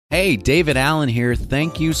Hey, David Allen here.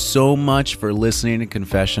 Thank you so much for listening to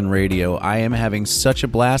Confession Radio. I am having such a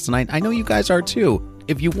blast, and I know you guys are too.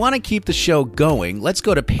 If you want to keep the show going, let's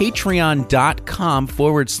go to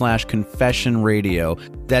patreon.com/Confession Radio.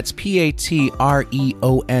 That's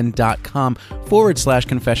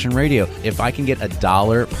patreon.com/Confession Radio. If I can get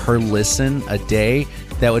 $1 per listen a day,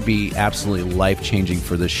 that would be absolutely life-changing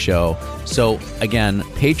for this show. So again,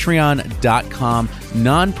 patreon.com,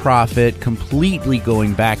 nonprofit, completely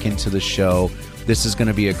going back into the show. This is going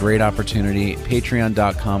to be a great opportunity.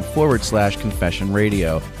 Patreon.com/Confession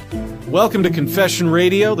Radio. Welcome to Confession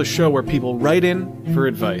Radio, the show where people write in for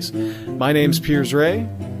advice. My name's Piers Ray.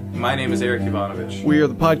 My name is Eric Ivanovich. We are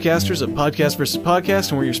the podcasters of Podcast vs. Podcast,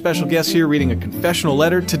 and we're your special guests here reading a confessional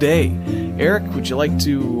letter today. Eric, would you like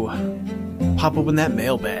to pop open that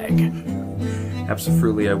mailbag?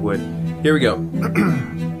 Absolutely, I would. Here we go.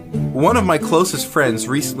 One of my closest friends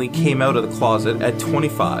recently came out of the closet at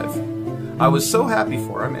 25. I was so happy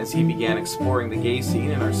for him as he began exploring the gay scene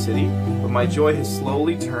in our city, but my joy has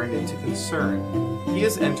slowly turned into concern. He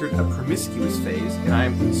has entered a promiscuous phase, and I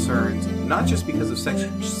am concerned not just because of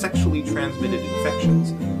sexually transmitted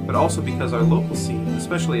infections, but also because our local scene,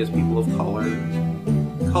 especially as people of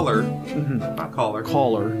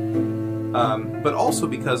but also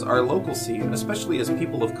because our local scene, especially as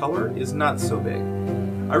people of color, is not so big.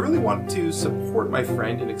 I really want to support my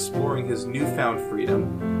friend in exploring his newfound freedom,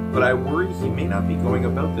 but I worry he may not be going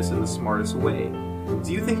about this in the smartest way.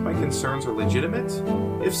 Do you think my concerns are legitimate?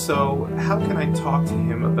 If so, how can I talk to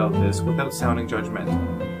him about this without sounding judgmental?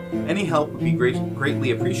 Any help would be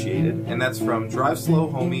greatly appreciated, and that's from Drive Slow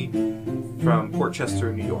Homie from Port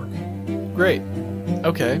Chester, New York. Great.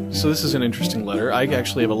 Okay, so this is an interesting letter. I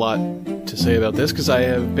actually have a lot to say about this because I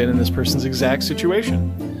have been in this person's exact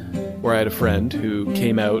situation, where I had a friend who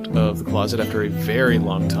came out of the closet after a very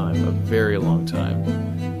long time.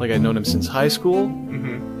 Like, I'd known him since high school,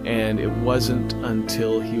 and it wasn't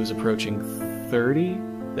until he was approaching 30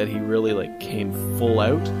 that he really, came full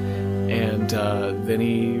out, and then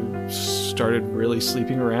he started really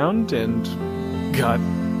sleeping around and got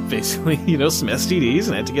basically, some STDs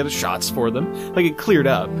and had to get shots for them. It cleared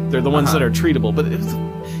up. They're the ones that are treatable, but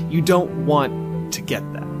you don't want to get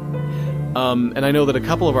that. And I know that a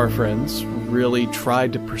couple of our friends really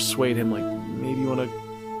tried to persuade him, maybe you want to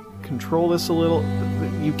control this a little.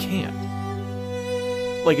 You can't.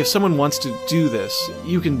 If someone wants to do this,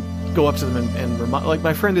 you can go up to them and remind.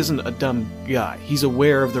 My friend isn't a dumb guy. He's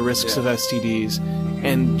aware of the risks of STDs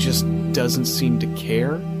and just doesn't seem to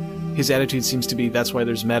care. His attitude seems to be, that's why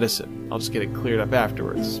there's medicine. I'll just get it cleared up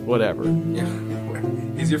afterwards. Whatever. Yeah.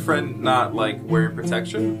 Is your friend not, wearing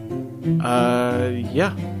protection?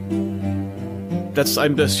 Yeah.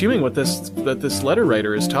 I'm assuming that this letter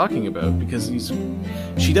writer is talking about, because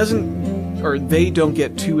they don't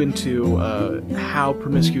get too into how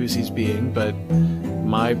promiscuous he's being, but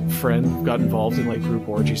my friend got involved in group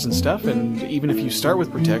orgies and stuff, and even if you start with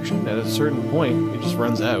protection, at a certain point, it just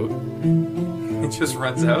runs out. It just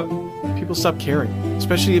runs out? People stop caring,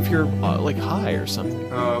 especially if you're high or something.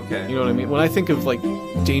 Oh, okay. You know what I mean? When I think of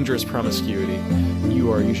dangerous promiscuity, you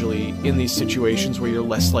are usually in these situations where you're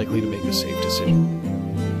less likely to make a safe decision.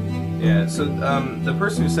 Yeah, so the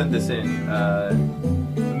person who sent this in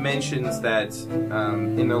mentions that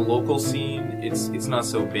in the local scene, it's not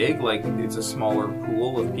so big. It's a smaller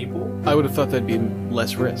pool of people. I would have thought that'd be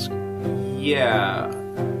less risk. Yeah,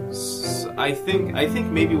 I think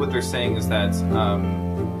maybe what they're saying is that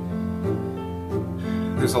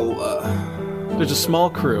there's a small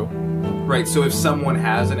crew. Right, so if someone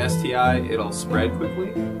has an STI, it'll spread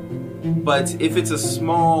quickly. But if it's a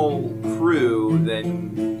small crew,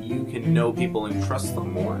 then you can know people and trust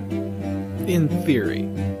them more. In theory.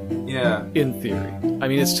 Yeah. In theory. I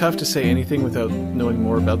mean, it's tough to say anything without knowing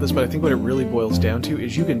more about this, but I think what it really boils down to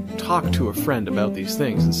is you can talk to a friend about these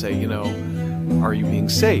things and say, are you being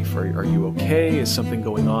safe? Are you okay? Is something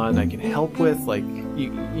going on I can help with?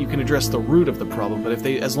 You can address the root of the problem, but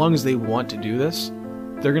as long as they want to do this,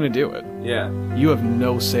 they're going to do it. Yeah. You have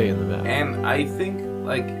no say in the matter. And I think,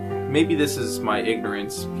 maybe this is my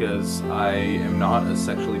ignorance, because I am not a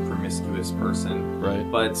sexually promiscuous person. Right.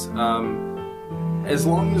 But as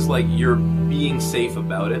long as, you're being safe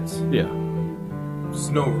about it, yeah,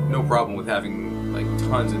 there's no problem with having,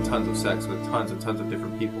 tons and tons of sex with tons and tons of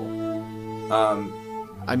different people.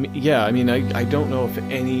 I don't know if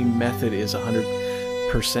any method is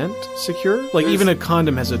 100% secure. Even a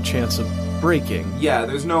condom has a chance of breaking. Yeah,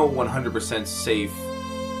 there's no 100% safe.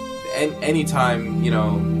 Anytime you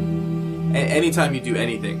do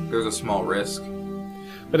anything, there's a small risk.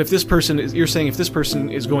 But if this person is, you're saying if this person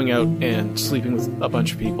is going out and sleeping with a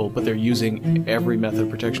bunch of people, but they're using every method of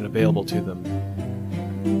protection available to them,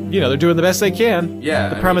 they're doing the best they can. Yeah,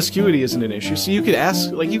 The promiscuity isn't an issue. So you could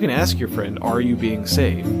ask, you can ask your friend, are you being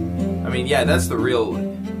safe? I mean, yeah, that's the real,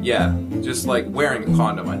 just like wearing a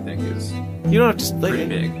condom, I think, is You don't have to, pretty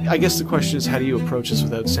big. I guess the question is, how do you approach this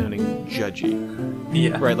without sounding judgy?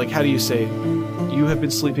 Yeah. Right, like how do you say, you have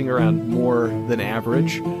been sleeping around more than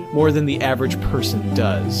more than the average person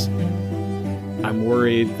does. I'm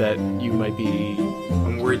worried that you might be...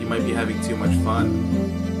 I'm worried you might be having too much fun.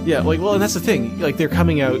 Yeah, and that's the thing. Like, they're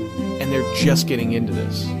coming out and they're just getting into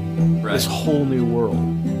this. Right. This whole new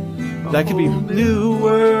world. That could be new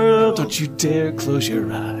world. Don't you dare close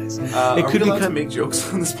your eyes. It could be allowed to make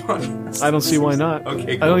jokes on this podcast. I don't see why not.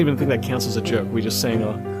 Okay, cool. I don't even think that counts as a joke. We just sang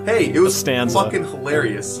a... Hey, it was stanza. Fucking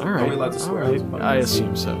hilarious. All right. Are we allowed to swear? All right. I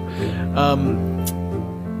assume so.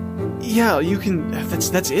 Yeah, you can...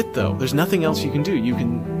 That's it, though. There's nothing else you can do. You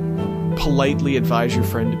can politely advise your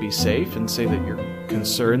friend to be safe and say that you're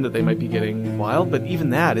concerned that they might be getting wild, but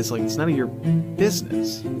even that is it's none of your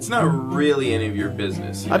business. It's not really any of your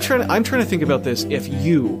business. I'm trying to think about this. If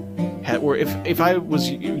you had, or if I was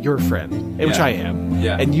your friend, which I am,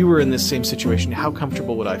 and you were in this same situation, how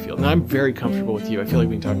comfortable would I feel? Now, I'm very comfortable with you. I feel like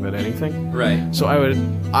we can talk about anything. Right. So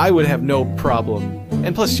I would have no problem.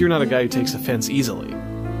 And plus, you're not a guy who takes offense easily.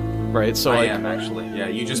 Right, so I am actually. Yeah,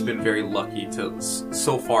 you've just been very lucky to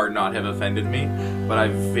so far not have offended me, but I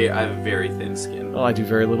have a very thin skin. Well, I do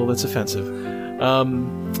very little that's offensive. I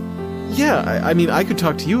mean, I could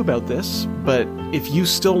talk to you about this, but if you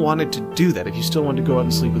still wanted to do that, if you still wanted to go out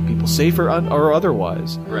and sleep with people, safe or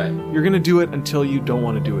otherwise, right, you're gonna do it until you don't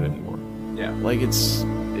want to do it anymore. Yeah,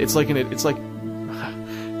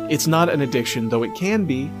 it's not an addiction, though it can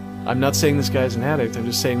be. I'm not saying this guy's an addict. I'm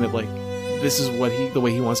just saying that this is the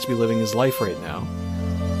way he wants to be living his life right now.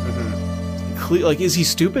 Mm-hmm. Is he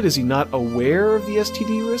stupid? Is he not aware of the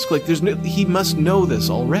STD risk? He must know this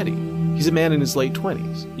already. He's a man in his late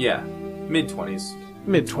 20s. Yeah, mid-20s.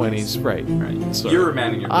 Mid-20s, right. So you're a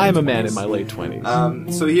man in your mid-20s. I'm a man in my late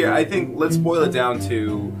 20s. So here, I think, let's boil it down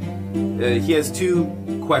to, he has two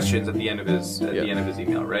questions at the end of his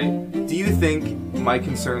email, right? Do you think my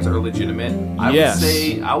concerns are legitimate? Yes.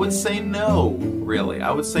 I would say no, really.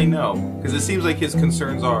 I would say no. Because it seems like his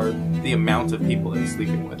concerns are the amount of people that he's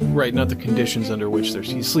sleeping with. Right, not the conditions under which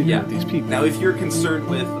he's sleeping with these people. Now, if you're concerned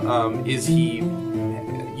with, is he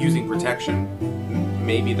using protection,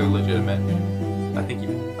 maybe they're legitimate. I think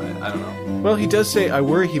I don't know. Well, he does say, I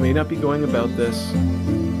worry he may not be going about this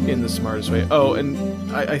in the smartest way. Oh, and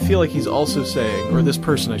I feel like he's also saying, or this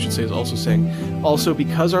person I should say is also saying, also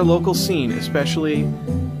because our local scene, especially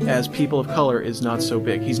as people of color, is not so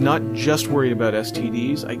big. He's not just worried about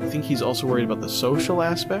STDs. I think he's also worried about the social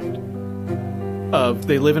aspect of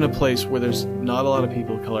they live in a place where there's not a lot of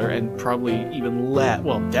people of color and probably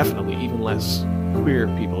definitely even less queer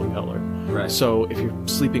people of color. Right. So if you're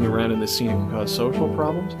sleeping around in this scene, it can cause social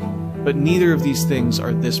problems. But neither of these things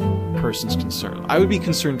are this person's concern. I would be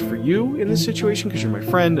concerned for you in this situation because you're my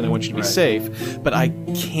friend and I want you to be safe, but I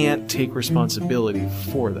can't take responsibility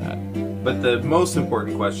for that. But the most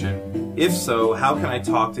important question, if so, how can I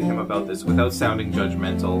talk to him about this without sounding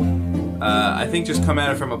judgmental? I think just come at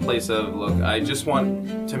it from a place of, look, I just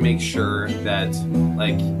want to make sure that,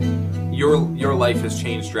 your life has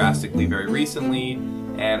changed drastically very recently,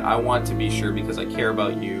 and I want to be sure, because I care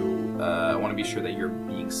about you, I want to be sure that you're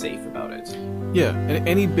being safe about it. Yeah, and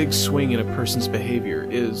any big swing in a person's behavior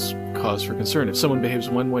is cause for concern. If someone behaves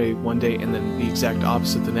one way one day and then the exact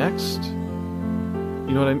opposite the next,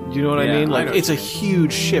 you know what I mean? It's a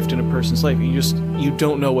huge shift in a person's life. You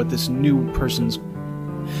don't know what this new person's,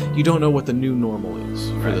 you don't know what the new normal is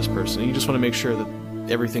for this person. You just want to make sure that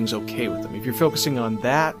everything's okay with them. If you're focusing on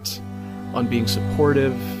that, on being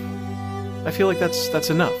supportive, I feel like that's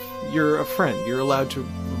enough. You're a friend. You're allowed to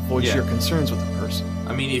voice your concerns with the person.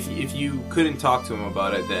 I mean, if you couldn't talk to him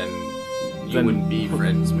about it, then you wouldn't be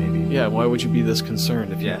friends, maybe. Yeah, why would you be this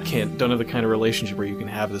concerned if you don't have the kind of relationship where you can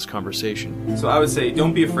have this conversation? So I would say,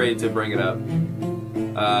 don't be afraid to bring it up.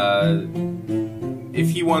 If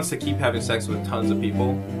he wants to keep having sex with tons of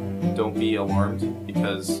people, don't be alarmed,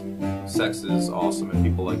 because sex is awesome and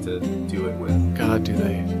people like to do it with. God, do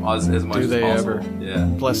they? As much as possible. Do they ever? Yeah.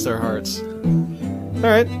 Bless their hearts. All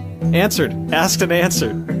right. Answered. Asked and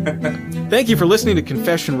answered. Thank you for listening to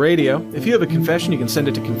Confession Radio. If you have a confession, you can send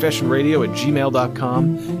it to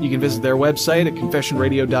confessionradio@gmail.com. You can visit their website at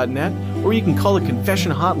confessionradio.net, or you can call the Confession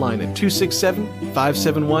Hotline at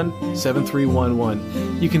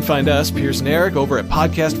 267-571-7311. You can find us, Pierce and Eric, over at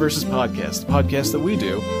Podcast vs. Podcast, the podcast that we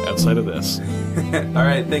do outside of this. All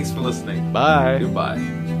right, thanks for listening. Bye. Goodbye.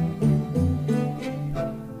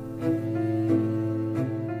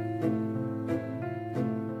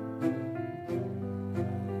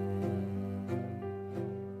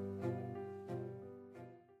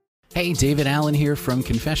 Hey, David Allen here from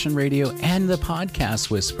Confession Radio and the Podcast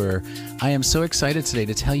Whisperer. I am so excited today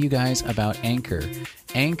to tell you guys about Anchor.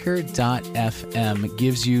 Anchor.fm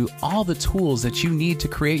gives you all the tools that you need to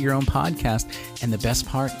create your own podcast. And the best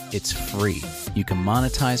part, it's free. You can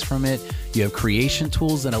monetize from it. You have creation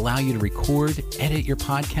tools that allow you to record, edit your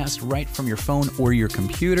podcast right from your phone or your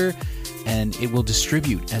computer. And it will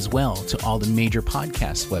distribute as well to all the major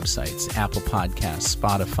podcast websites, Apple Podcasts,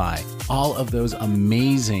 Spotify, all of those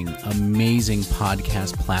amazing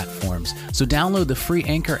podcast platforms. So download the free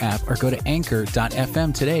Anchor app or go to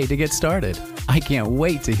anchor.fm today to get started. I can't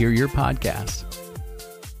wait to hear your podcast.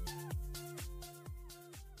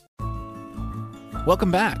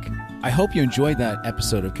 Welcome back. I hope you enjoyed that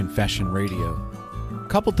episode of Confession Radio. A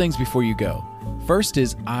couple things before you go. First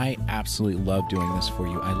is, I absolutely love doing this for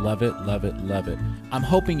you. I love it, love it, love it. I'm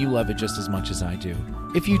hoping you love it just as much as I do.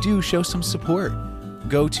 If you do, show some support.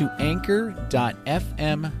 Go to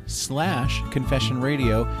anchor.fm/Confession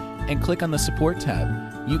Radio and click on the support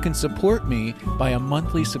tab. You can support me by a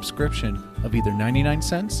monthly subscription of either 99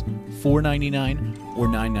 cents, $4.99, or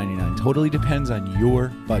 $9.99. Totally depends on your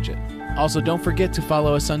budget. Also, don't forget to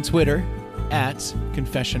follow us on Twitter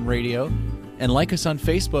 @Confession Radio. And like us on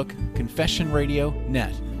Facebook, Confession Radio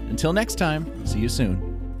Net. Until next time, see you soon.